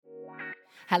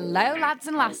Hello, lads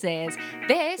and lasses.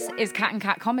 This is Cat and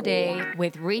Cat Comedy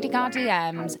with Reading Our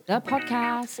DMs, the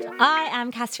podcast. I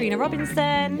am Katerina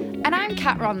Robinson. And I'm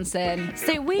Kat Ronson.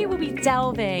 So we will be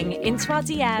delving into our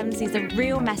DMs. These are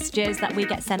real messages that we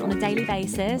get sent on a daily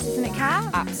basis, isn't it, Kat?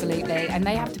 Absolutely. And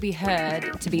they have to be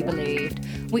heard to be believed.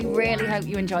 We really hope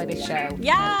you enjoy this show.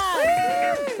 Yeah!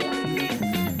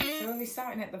 So are we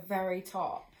starting at the very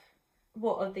top?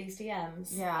 What of these DMs?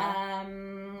 Yeah.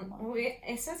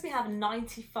 It says we have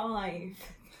 95.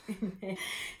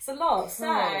 It's a lot. So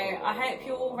I hope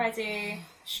you're all ready.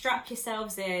 Strap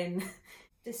yourselves in.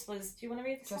 This was. Do you want to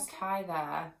read this? Just hi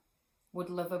there. Would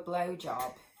love a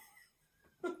blowjob.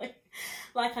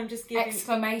 like I'm just giving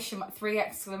 3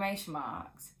 exclamation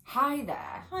marks. Hi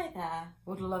there. Hi there.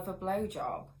 Would love a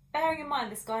blowjob. Bearing in mind,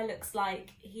 this guy looks like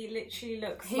he literally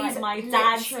looks He's like my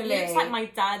dad's. He literally- looks like my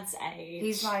dad's age.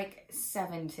 He's like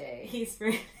 70. He's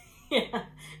really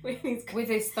with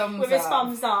his thumbs with up. his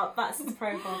thumbs up. That's his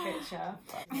profile picture.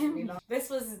 This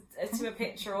was to a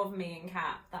picture of me and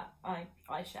Kat that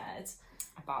I shared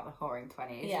About the Whoring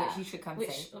 20s, Yeah. which you should come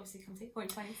see. Obviously come see.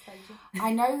 Point 20.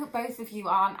 I know both of you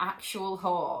aren't actual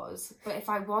whores, but if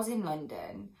I was in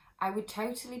London, I would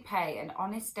totally pay an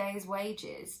honest day's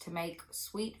wages to make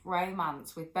sweet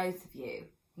romance with both of you,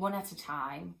 one at a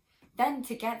time, then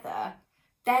together,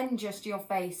 then just your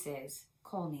faces.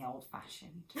 Call me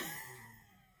old-fashioned.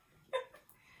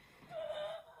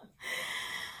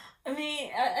 I mean,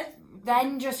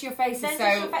 then just your faces. then So,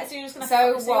 just your face, you're just gonna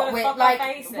so fuck, what? you're gonna With fuck our like,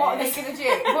 faces. what are they gonna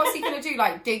do? What's he gonna do?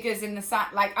 Like diggers in the sand?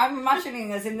 Like I'm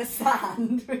imagining us in the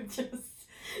sand with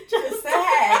just the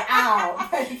head out.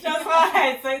 Just my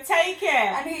head. So take it.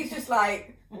 And he's just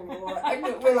like, and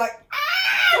we're like,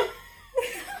 ah!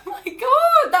 Oh my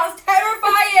god, that's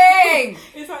terrifying!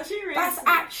 It's actually really. That's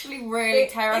actually really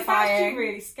terrifying. It's actually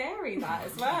really scary, that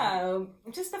as well.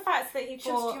 Just the fact that he Just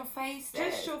bought your faces.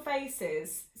 just your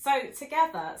faces. So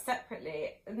together,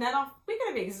 separately, and then we're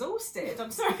going to be exhausted.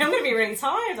 I'm sorry, I'm going to be really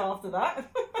tired after that.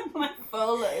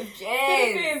 full of It's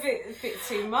jizz. been a bit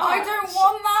too much. I don't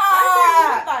want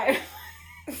that.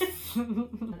 I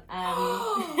don't want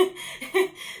that.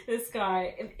 This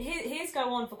guy, he's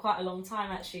go on for quite a long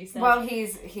time actually. So Well,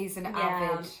 he's an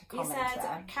avid he commenter.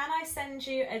 said, "Can I send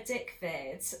you a dick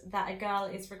vid that a girl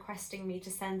is requesting me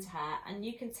to send to her, and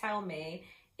you can tell me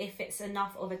if it's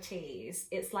enough of a tease?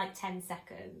 It's like 10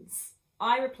 seconds."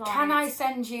 I replied, Can I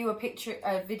send you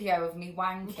a video of me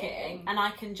wanking? and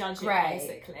I can judge Great. it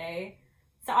basically.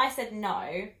 So I said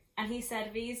no. And he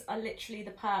said, these are literally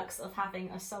the perks of having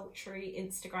a sultry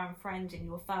Instagram friend in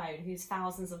your phone who's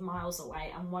thousands of miles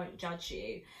away and won't judge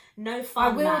you. No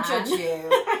fun, I will man. judge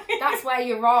you. That's where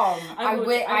you're wrong. I am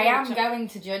will going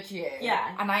to judge you.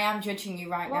 Yeah. And I am judging you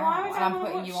right Well, now. why would And I I'm wanna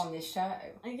putting you watch- on this show.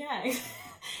 Yeah.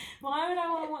 Why would I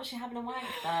want to watch you having a wank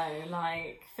though?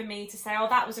 Like, for me to say, oh,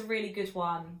 that was a really good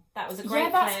one. That was a great Yeah,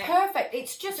 that's clip. perfect.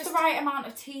 It's just the right amount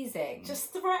of teasing.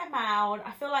 Just the right amount.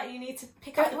 I feel like you need to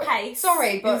pick up the pace.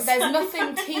 Sorry, but there's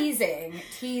nothing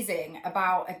teasing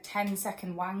about a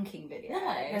 10-second wanking video.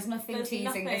 No, there's nothing there's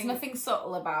teasing. There's nothing- nothing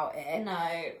subtle about it.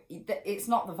 No. It's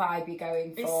not the vibe you're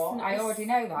going for. I already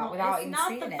know that without even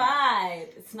seeing it. It's not the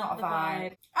vibe. It's not the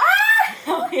vibe. Ah!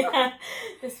 Oh yeah,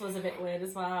 this was a bit weird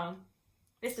as well.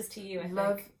 This was to you, I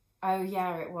think. Oh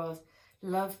yeah, it was.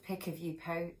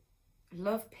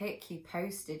 Love pic you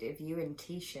posted of you in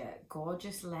t-shirt.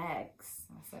 Gorgeous legs.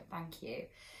 I said thank you. He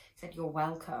said you're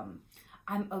welcome.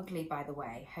 I'm ugly, by the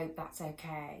way. Hope that's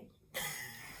okay.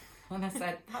 And I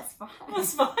said that's fine.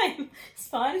 That's fine. It's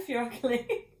fine if you're ugly.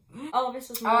 Oh, this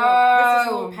was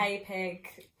more pay pig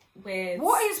with.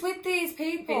 What is with these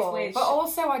people? With- But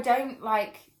also, I don't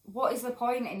like. What is the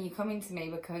point in you coming to me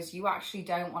because you actually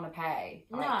don't want to pay?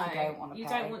 Like, No, you don't want to you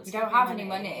pay. don't want to you don't give me have any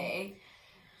money. money.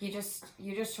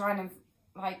 You're just trying to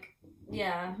like.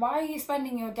 Yeah. Why are you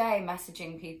spending your day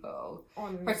messaging people,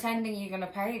 On pretending you're going to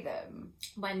pay them?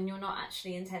 when you're not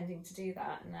actually intending to do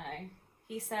that. No.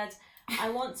 He said, "I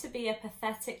want to be a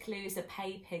pathetic loser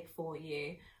pay pig for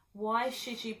you. Why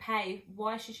should you pay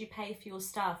for your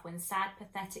stuff when sad,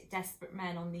 pathetic, desperate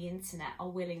men on the internet are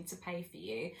willing to pay for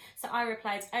you?" So I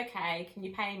replied, "Okay, can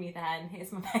you pay me then?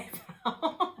 Here's my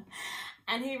PayPal."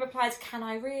 And he replied, "Can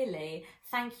I really?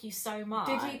 Thank you so much."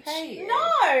 Did he pay you?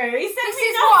 No, he said This me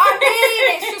is no. what I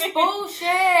mean. It's just bullshit.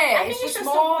 I think It's just a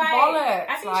more way, bollocks.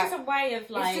 I think it's just a way of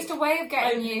like. it's just a way of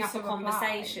getting opening you up to a reply.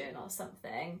 conversation or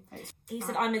something. He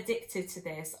said, "I'm addicted to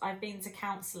this. I've been to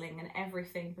counselling and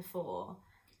everything before."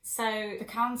 So The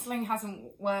counselling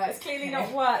hasn't worked. it's clearly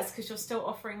not worked because you're still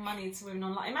offering money to women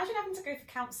online. Imagine having to go for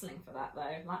counselling for that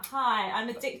though. Like, hi, I'm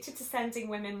addicted to sending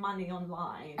women money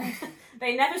online.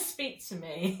 They never speak to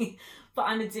me, but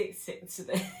I'm addicted to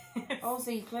this.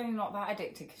 Also, you're clearly not that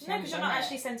addicted because No, because you're not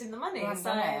actually sending the money.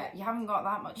 So you haven't got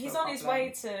that much. he's of a on his problem.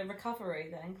 way to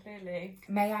recovery then, clearly.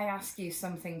 May I ask you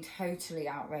something totally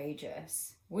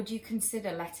outrageous? Would you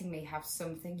consider letting me have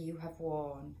something you have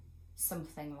worn?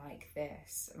 Something like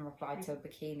this, and replied to a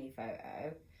bikini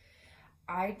photo.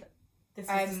 This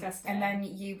is disgusting. And then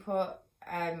you put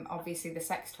obviously the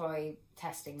sex toy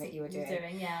testing that you were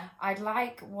doing. Yeah. I'd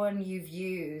like one you've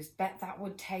used. Bet that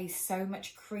would taste so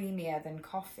much creamier than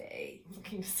coffee.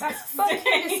 That's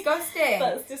fucking disgusting.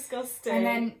 That's disgusting. And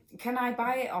then, can I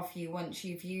buy it off you once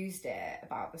you've used it?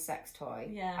 About the sex toy.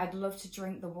 Yeah. I'd love to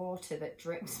drink the water that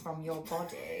drips from your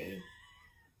body.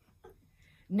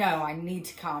 No, I need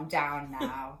to calm down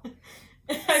now.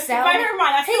 Bear in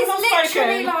mind,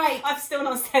 I've still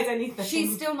not said anything.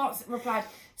 She's still not replied.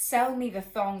 Sell me the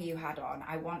thong you had on.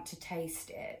 I want to taste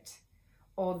it.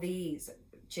 Or these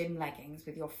gym leggings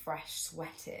with your fresh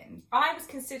sweat in. I was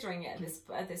considering it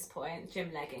at this point,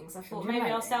 gym leggings. I thought maybe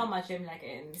I'll sell my gym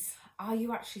leggings. Are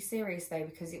you actually serious though?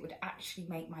 Because it would actually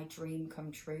make my dream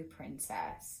come true,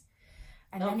 princess.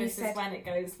 And then he this said, is when it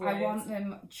goes weird. I want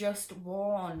them just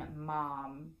worn,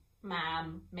 ma'am.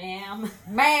 Ma'am. Ma'am.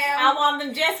 I want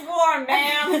them just worn,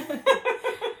 ma'am.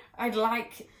 I'd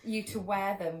like you to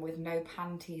wear them with no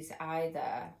panties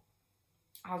either.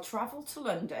 I'll travel to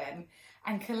London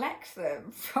and collect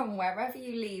them from wherever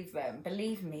you leave them.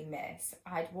 Believe me, miss,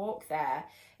 I'd walk there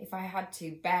if I had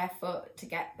to barefoot to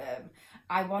get them.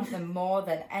 I want them more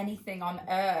than anything on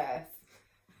earth.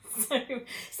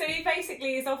 So he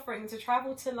basically is offering to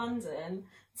travel to London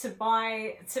to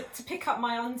buy to pick up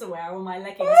my underwear or my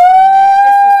leggings from me.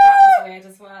 That was weird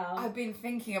as well. I've been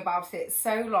thinking about it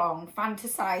so long,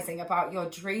 fantasizing about your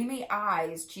dreamy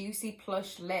eyes, juicy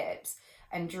plush lips,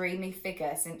 and dreamy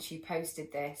figure since you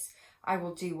posted this. I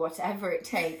will do whatever it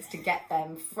takes to get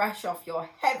them fresh off your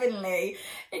heavenly,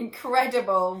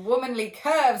 incredible, womanly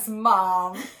curves,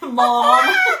 mom.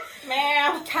 Mom.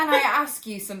 Ma'am. Can I ask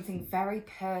you something very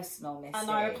personal, Missy?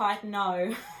 And I replied,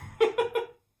 no.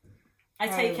 I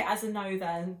take it as a no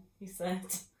then, he said.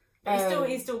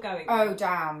 He's still going. Oh,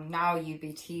 damn. Now you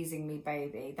be teasing me,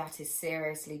 baby. That is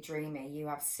seriously dreamy. You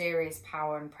have serious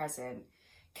power and presence.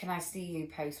 Can I see you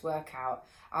post-workout?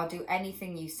 I'll do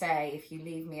anything you say if you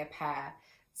leave me a pair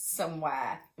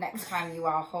somewhere next time you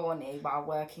are horny while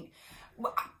working.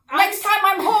 Next time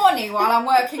I'm horny while I'm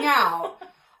working out.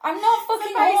 I'm not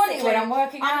fucking horny when I'm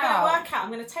working out. I'm going to work out.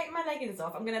 I'm going to take my leggings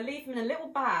off. I'm going to leave them in a little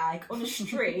bag on the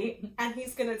street and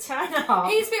he's going to turn up.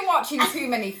 He's been watching too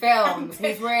many films.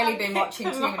 He's really been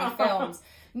watching too many films.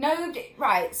 No,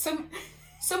 right,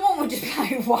 someone would just be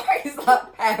like, why is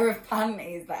that pair of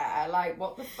panties there? Like,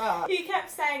 what the fuck? He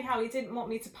kept saying how he didn't want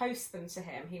me to post them to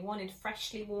him. He wanted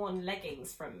freshly worn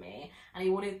leggings from me and he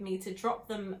wanted me to drop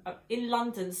them in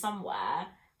London somewhere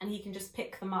and he can just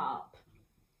pick them up.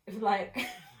 Like...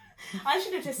 I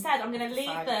should have just said I'm going to leave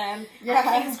them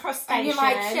at King's Cross Station. And you're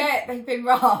like, shit, they've been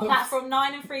robbed. Platform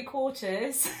 9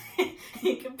 3/4.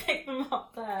 You can pick them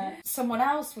up there. Someone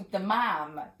else with the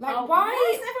ma'am. Like,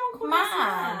 why is everyone calling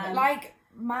us ma'am? Like,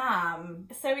 ma'am.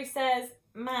 So he says,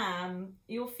 ma'am,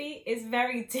 your feet is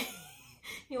very deep.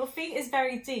 Your feet is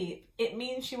very deep. It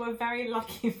means you are very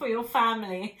lucky for your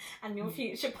family and your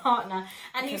future partner.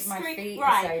 And because my feet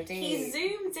right, are so deep. He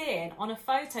zoomed in on a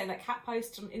photo that Kat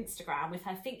posted on Instagram with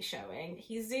her feet showing.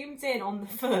 He zoomed in on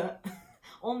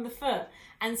the foot,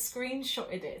 and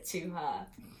screenshotted it to her.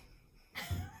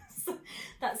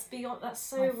 That's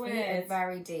so my weird. Feet are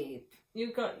very deep.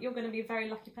 You're going to be a very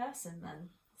lucky person then.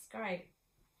 That's great.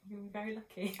 You're very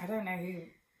lucky. I don't know who,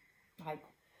 like.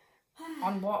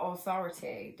 On what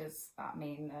authority does that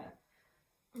mean that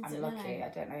I'm lucky?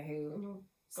 I don't know who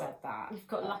said that. You've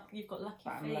got lucky but feet.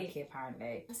 I'm lucky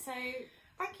apparently. So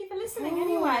thank you for listening.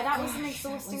 Anyway, that was an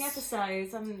exhausting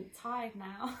episode. I'm tired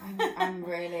now. I'm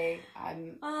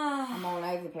all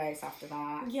over the place after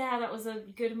that. Yeah, that was a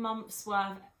good month's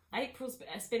worth.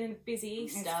 It's been a busy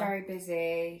Easter. It's very busy.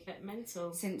 A bit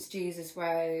mental. Since Jesus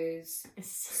rose,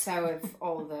 so have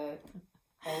all the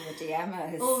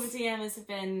DMers. All the DMers have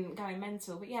been going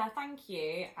mental. But yeah, thank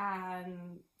you.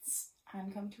 And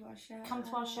come to our show. Come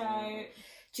to our show.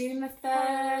 June the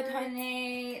 3rd,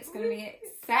 honey. It's going to be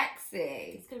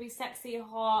sexy. It's going to be sexy,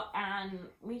 hot, and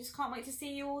we just can't wait to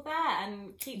see you all there.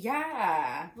 And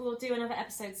Yeah. We'll do another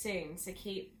episode soon, so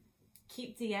keep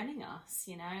keep DMing us,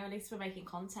 you know, at least we're making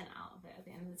content out of it at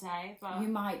the end of the day. But you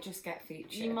might just get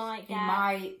featured. You might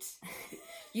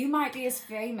be as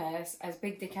famous as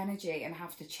Big Dick Energy and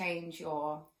have to change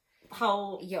your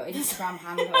Instagram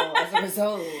handle as a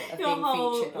result of your being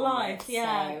whole featured on life. this.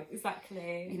 Yeah, so,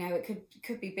 exactly. You know, it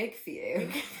could be big for you.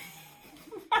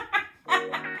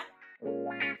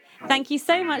 Thank you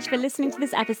so much for listening to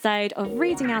this episode of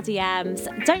Reading Our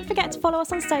DMs. Don't forget to follow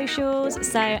us on socials,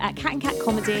 so at Cat and Cat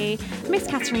Comedy, Miss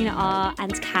Katerina R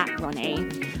and Cat Ronnie.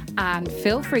 And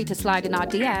feel free to slide in our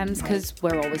DMs because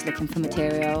we're always looking for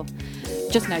material.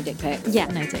 Just no dick pics. Yeah,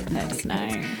 no dick pics,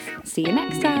 no. See you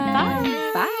next time.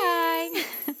 Bye. Bye.